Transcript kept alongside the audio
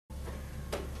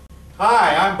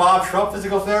Hi, I'm Bob Schrupp,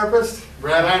 physical therapist.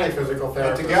 Brad Heine, physical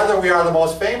therapist. And together we are the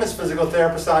most famous physical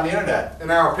therapists on the internet.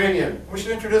 In our opinion. We should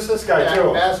introduce this guy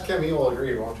too. Ask him, he will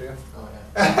agree, won't you? Oh,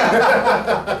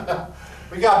 yeah.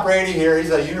 We got Brady here. He's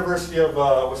a University of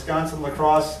Wisconsin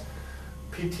lacrosse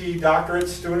PT doctorate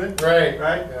student. Right.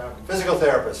 Right? Yeah. Physical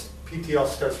therapist. PTL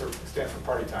stands for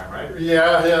party time, right?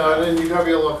 Yeah, and then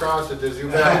UW lacrosse at the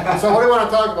zoo. So what do you want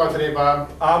to talk about today,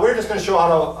 Bob? We're just going to show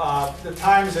how to, the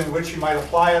times in which you might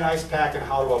apply an ice pack and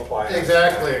how to apply it.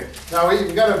 Exactly. Now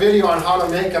we've got a video on how to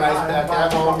make an ice pack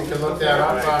at home. You can look that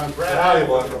up on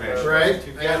valuable information. Right.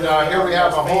 And here we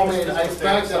have a homemade ice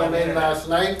pack that I made last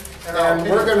night. And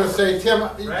we're going to say, Tim,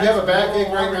 you have a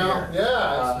backache right now?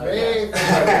 Yeah,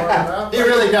 it's He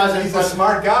really doesn't. He's a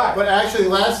smart guy. But actually,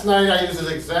 last night I used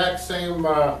the exact same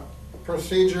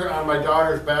procedure on my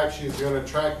daughter's back. She's going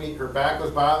to track meet. Her back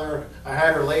was bothering her. I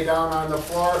had her lay down on the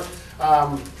floor.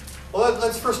 Well,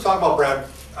 let's first talk about, Brad.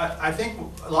 I think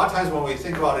a lot of times when we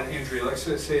think about an injury, let's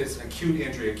say it's an acute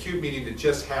injury, acute meaning it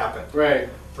just happened. Right.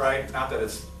 Right? Not that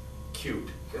it's cute.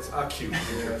 It's acute.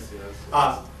 Yes,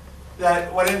 yes.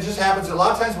 That when it just happens, a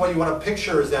lot of times what you want to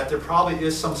picture is that there probably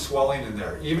is some swelling in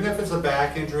there. Even if it's a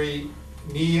back injury,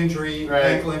 knee injury,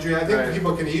 ankle injury, I think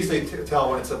people can easily tell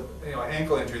when it's a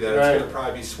ankle injury that it's going to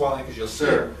probably be swelling because you'll see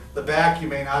it. The back, you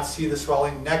may not see the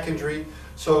swelling. Neck injury.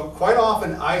 So quite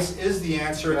often ice is the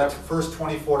answer in the first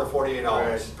 24 to 48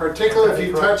 hours. Particularly if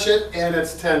you touch it and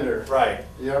it's tender. Right.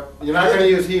 Yep. You're not going to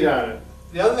use heat on it.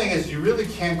 The other thing is you really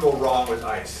can't go wrong with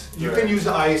ice. You can use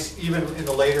ice even in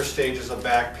the later stages of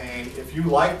back pain. If you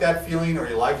like that feeling or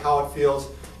you like how it feels,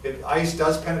 ice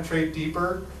does penetrate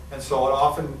deeper. And so it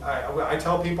often, I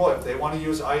tell people if they want to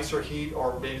use ice or heat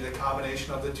or maybe the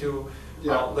combination of the two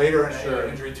later in an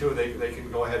injury too, they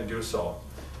can go ahead and do so.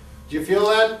 Do you feel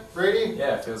that, Brady?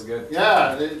 Yeah, it feels good.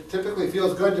 Yeah, it typically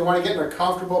feels good. You want to get in a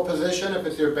comfortable position. If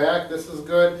it's your back, this is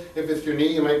good. If it's your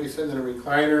knee, you might be sitting in a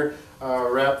recliner.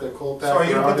 Wrap the cold pack around it. So are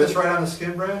you going to put this right on the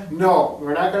skin, Brad? No,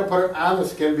 we're not going to put it on the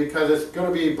skin because it's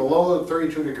going to be below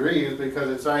 32 degrees because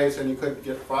it's ice and you could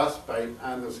get frostbite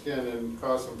on the skin and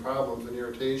cause some problems and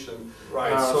irritation.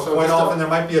 Right, so quite often there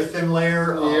might be a thin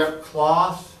layer of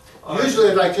cloth.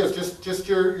 Usually like just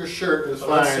your shirt is fine.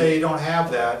 Let's say you don't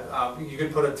have that. You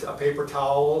could put a paper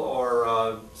towel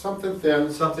or something thin.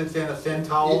 A thin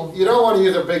towel. You don't want to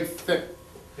use a big thick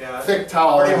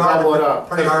towel and bubble it up.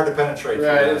 Pretty hard to penetrate.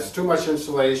 Right, it's too much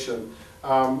insulation.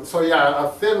 So yeah, a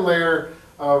thin layer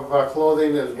of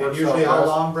clothing is works. Usually how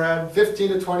long, Brad?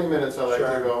 15 to 20 minutes I like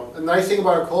to go. The nice thing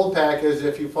about a cold pack is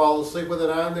if you fall asleep with it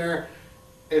on there,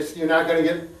 you're not going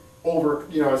to get over,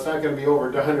 it's not going to be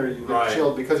overdone or you get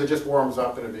chilled because it just warms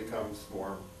up and it becomes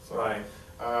warm. So,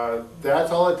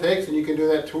 that's all it takes, and you can do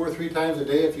that 2 or 3 times a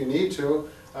day if you need to.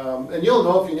 And you'll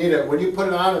know if you need it. When you put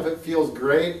it on, if it feels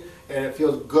great and it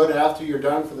feels good after you're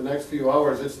done for the next few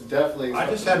hours, it's definitely... I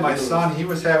just had my son, he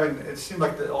was having, it seemed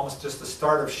like almost just the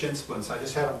start of shin splints. I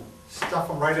just had him stuff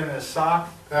them right in his sock,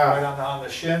 right on the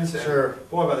shins. And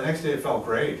boy, by the next day it felt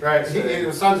great. Right.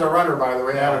 His son's a runner, by the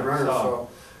way, avid runner, so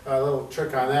a little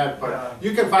trick on that. But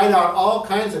you can find out all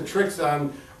kinds of tricks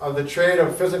on the trade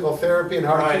of physical therapy and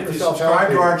how to keep yourself healthy.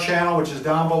 Subscribe to our channel, which is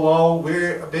down below.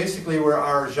 We're basically where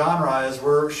our genre is.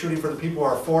 We're shooting for the people who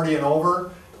are 40 and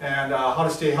over, and how to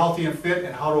stay healthy and fit,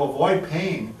 and how to avoid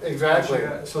pain. Exactly.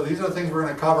 So these are the things we're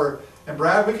going to cover. And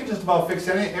Brad, we can just about fix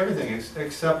everything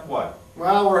except what?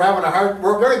 Well, we're having a heart.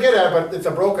 We're going to get at it, but it's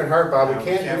a broken heart, Bob. We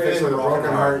can't do anything with a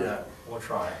broken heart yet. We'll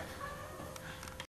try.